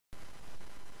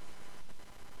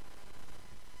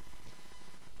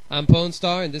I'm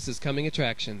Pwnstarr, and this is Coming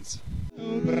Attractions. I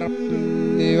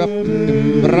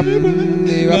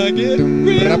get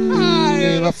real high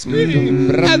and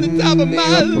scream at the top of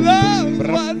my lungs.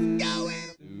 What's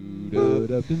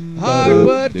going?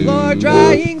 Hardwood floor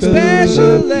drying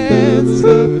specialist,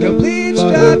 complete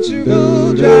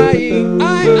structural drying.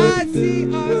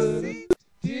 IICRC.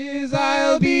 'Tis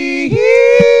I'll be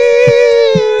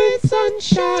here in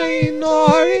sunshine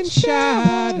or in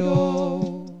shadow.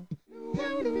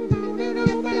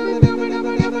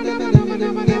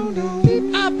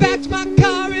 I backed my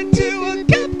car into a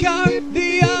cop car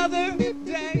the other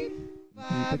day.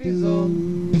 5 years old,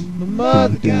 my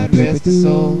mother, God rest her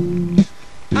soul.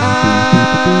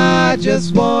 I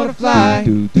just wanna fly.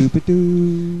 Put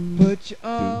your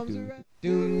arms around.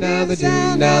 Doom nabba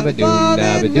doom nabba doom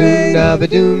nabba doom nabba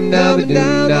doom nabba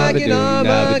doom nabba doom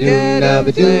nabba doom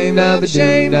nabba doom nabba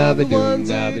doom nabba doom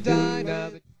nabba doom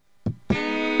nabba.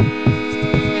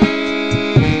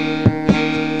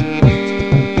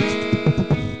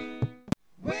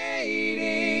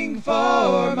 Waiting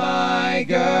for my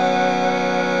girl.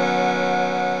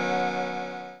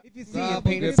 If you see a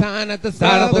painted sign at the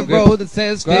side of the road that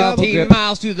says 15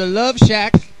 miles to the Love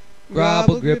Shack,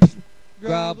 grobble grip,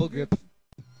 grobble grip.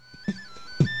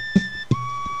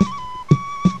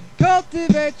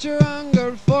 Cultivate your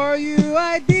hunger, for you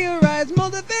idealize,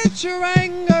 motivate your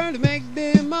anger to make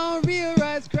them all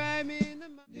realize crime in the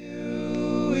mind.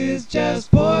 Do is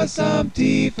just pour some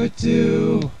tea for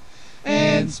two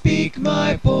and speak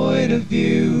my point of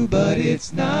view, but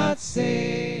it's not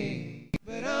safe.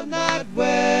 But I'm not well,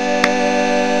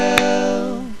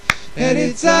 and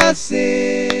it's a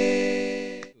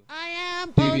sin. I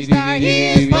am Pwnstarr, he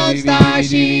is Pwnstarr,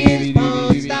 she is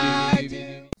Pwnstarr too.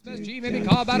 G may be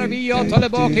called by me or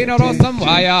Tolebokino or some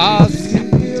wires.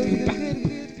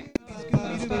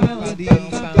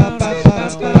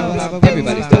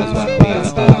 Everybody knows what me is,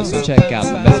 so check out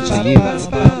the message to you.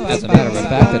 As a matter of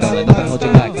fact, I don't let nothing hold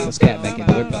you back. This cat making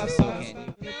the word, brother, so can you?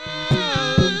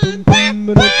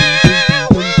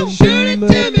 Shoot it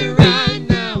to me right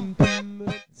now.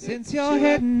 Since you're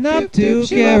heading up to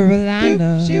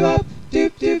Carolina, you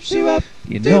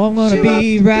know I'm gonna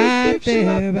be right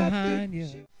there behind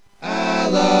you.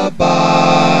 Alibi,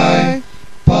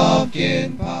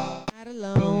 pumpkin pie.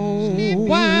 Alone.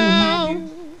 Wow.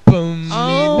 Boom.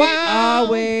 On our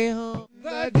way home.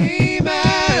 The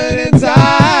demon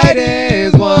inside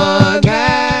is one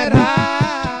that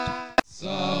hides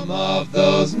some of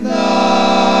those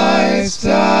nice,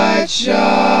 tight,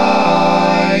 shiny.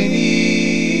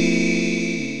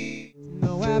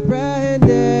 No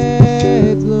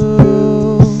apprehended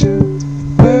gloom.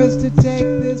 First to take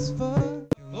this far.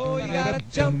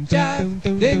 Jump jive,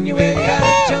 then you will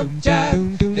gotta jump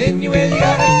jive, then you will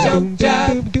gotta jump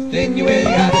jive, then you will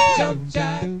gotta jump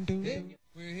jive.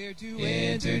 We're here to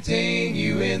entertain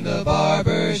you in the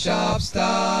barbershop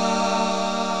style.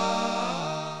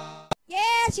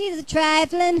 Yeah, she's a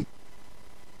trifling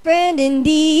friend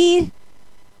indeed.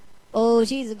 Oh,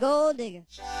 she's a gold digger.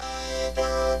 I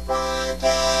don't want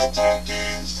a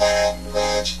turkey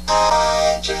sandwich,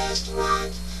 I just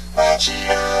want veggie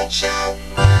on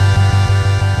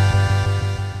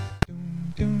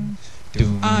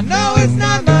I know it's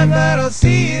not mine, but I'll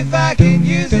see if I can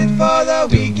use it for the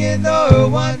weekend or a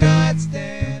one-night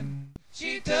stand.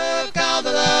 She took all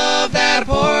the love that a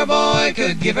poor boy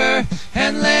could give her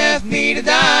and left me to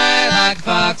die like a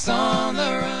fox on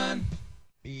the run.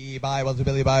 B-Bye was a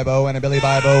Billy Bibo and a Billy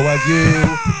Bibo was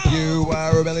you. You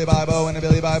were a Billy Bibo and a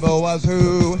Billy Bibo was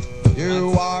who?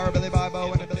 You are a Billy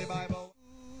Bibo and a Billy Bibo.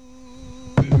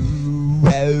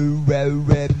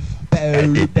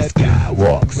 And then this guy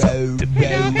walks up to me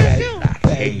like,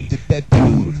 hey,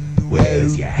 dude,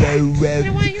 where's your hat?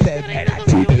 And I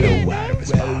didn't know how to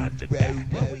respond to that.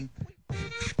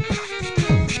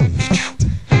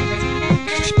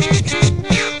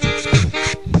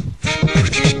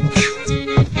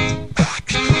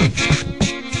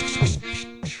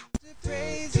 To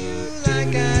praise you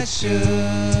like I should.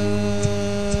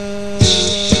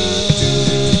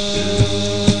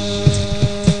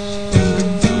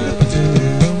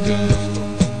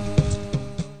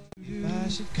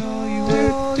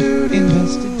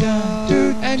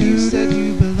 And you said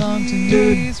you belong to me,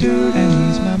 and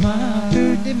he's my mind.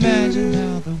 Imagine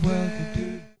how the world could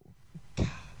do.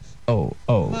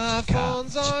 Oh, My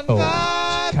phone's on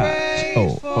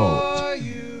vibrate for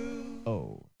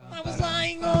you. I was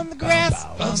lying on the grass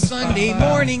on Sunday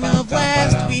morning of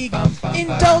last week,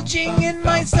 indulging in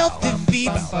my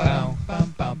self-defeat.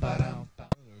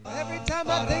 Every time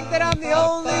I think that I'm the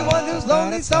only one who's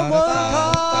lonely, someone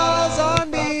calls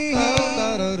on me.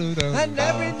 And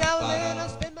every now and then I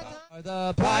spend my time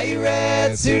The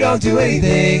pirates who don't do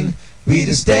anything, we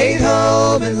just stay at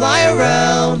home and lie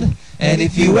around. And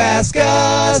if you ask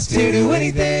us to do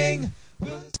anything,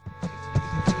 we'll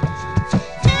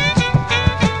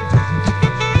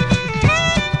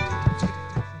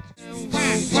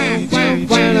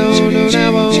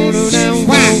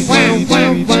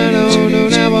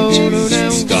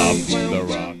Stop the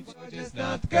rock. just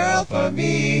not the girl for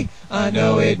me. I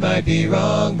know it might be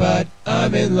wrong, but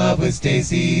I'm in love with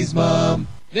Stacy's mom.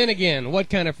 Then again, what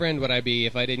kind of friend would I be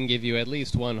if I didn't give you at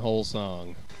least one whole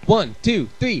song? 1, 2,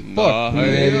 3, 4.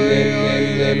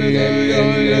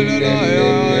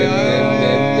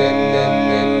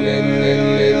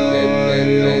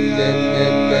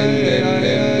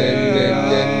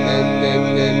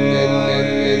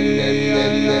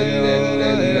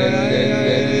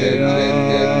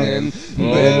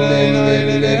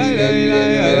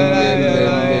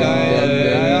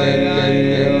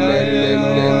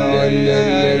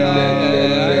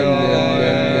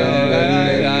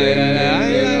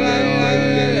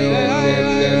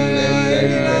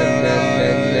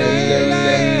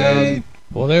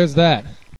 Well, there's that.